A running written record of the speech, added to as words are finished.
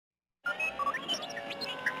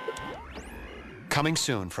Coming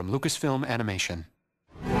soon from Lucasfilm Animation.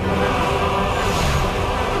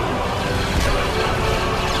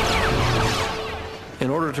 In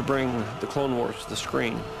order to bring the Clone Wars to the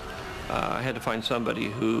screen, I had to find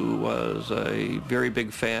somebody who was a very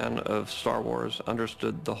big fan of Star Wars,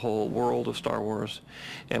 understood the whole world of Star Wars,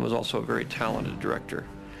 and was also a very talented director.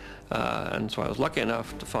 And so I was lucky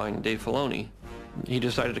enough to find Dave Filoni. He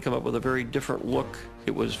decided to come up with a very different look.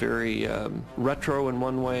 It was very retro in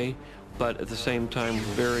one way, but at the same time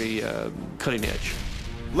very cutting edge.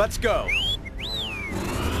 Let's go!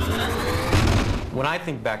 When I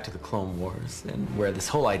think back to the Clone Wars and where this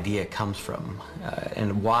whole idea comes from,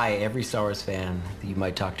 and why every Star Wars fan that you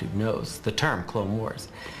might talk to knows the term Clone Wars,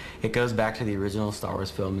 it goes back to the original Star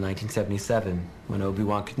Wars film in 1977 when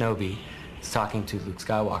Obi-Wan Kenobi is talking to Luke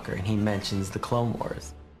Skywalker and he mentions the Clone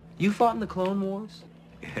Wars. You fought in the Clone Wars?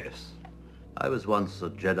 Yes. I was once a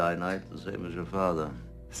Jedi Knight, the same as your father.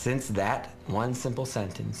 Since that one simple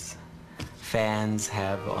sentence, fans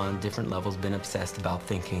have on different levels been obsessed about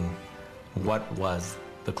thinking, what was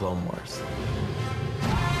the Clone Wars?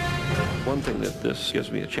 One thing that this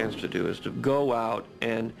gives me a chance to do is to go out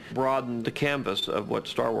and broaden the canvas of what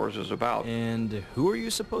Star Wars is about. And who are you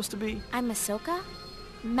supposed to be? I'm Ahsoka.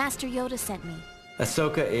 Master Yoda sent me.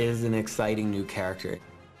 Ahsoka is an exciting new character.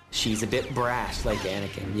 She's a bit brash like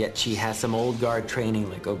Anakin, yet she has some old guard training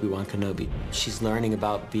like Obi-Wan Kenobi. She's learning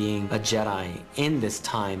about being a Jedi in this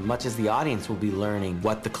time, much as the audience will be learning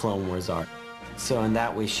what the Clone Wars are. So in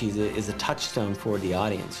that way, she is a touchstone for the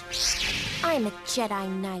audience. I'm a Jedi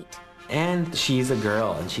Knight. And she's a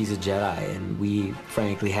girl, and she's a Jedi, and we,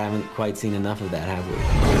 frankly, haven't quite seen enough of that, have we?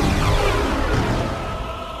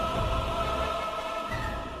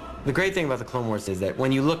 The great thing about the Clone Wars is that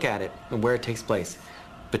when you look at it and where it takes place,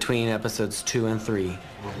 between episodes 2 and 3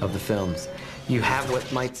 of the films, you have what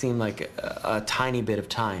might seem like a tiny bit of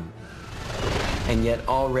time. And yet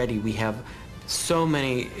already we have so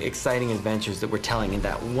many exciting adventures that we're telling in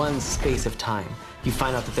that one space of time. You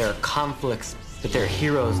find out that there are conflicts, that there are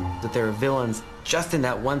heroes, that there are villains, just in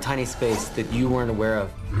that one tiny space that you weren't aware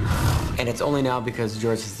of. And it's only now because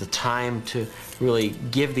George has the time to really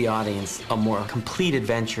give the audience a more complete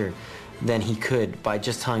adventure than he could by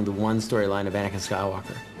just telling the one storyline of Anakin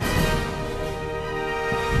Skywalker.